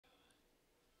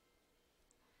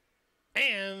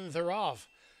And they're off.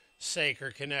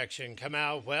 Sacred Connection come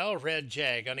out well. Red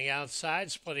Jag on the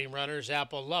outside, splitting runners.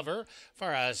 Apple Lover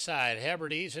far outside.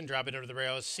 Hebrides and dropping over the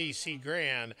rail is CC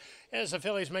Grand as the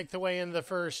fillies make the way into the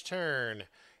first turn.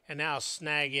 And now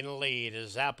snagging the lead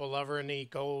is Apple Lover in the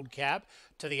gold cap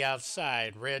to the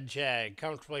outside. Red Jag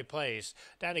comfortably placed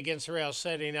down against the rail,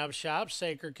 setting up shop.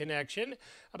 Sacred Connection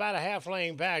about a half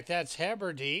lane back. That's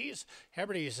Hebrides.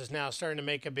 Hebrides is now starting to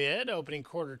make a bid. Opening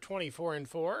quarter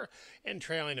 24-4 and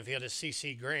trailing the field is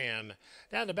CC Grand.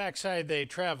 Down the backside they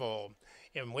travel.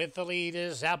 And with the lead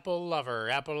is Apple Lover.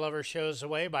 Apple Lover shows the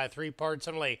way by 3 parts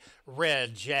only.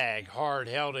 Red Jag, hard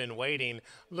held and waiting,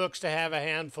 looks to have a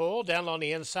handful. Down on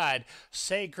the inside,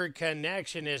 Sacred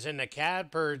Connection is in the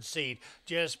catbird seat,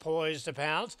 just poised to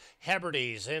pounce.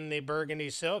 Hebrides in the burgundy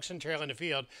silks and trailing the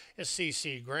field is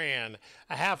CC Grand.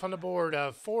 A half on the board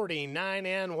of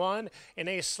 49-1, and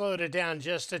they slowed it down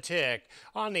just a tick.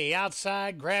 On the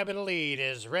outside, grabbing the lead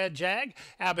is Red Jag.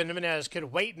 Albin Jimenez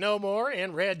could wait no more,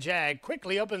 and Red Jag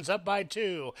quickly opens up by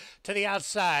 2 to the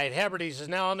outside. Hebrides is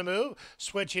now on the move,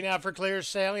 switching out for clear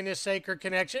sailing is Sacred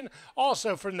Connection.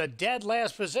 Also from the dead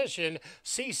last position,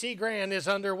 CC Grand is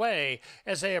underway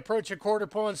as they approach a quarter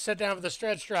pole and sit down for the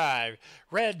stretch drive.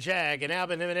 Red Jag and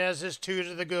Albin Jimenez is 2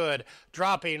 to the good.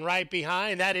 Dropping right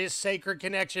behind, that is Sacred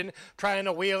Connection trying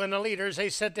to wheel in the leaders. They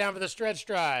sit down for the stretch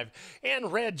drive.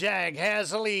 And Red Jag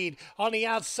has the lead on the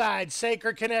outside.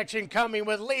 Sacred Connection coming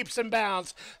with leaps and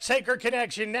bounds. Sacred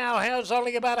Connection now has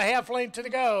only about a half length to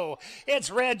go.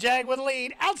 It's Red Jag with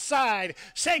lead outside.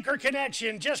 Sacred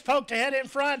Connection just poked ahead in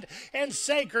front, and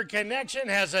Sacred Connection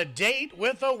has a date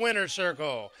with the winner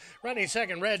circle. Running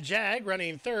second, Red Jag.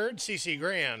 Running third, CC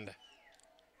Grand.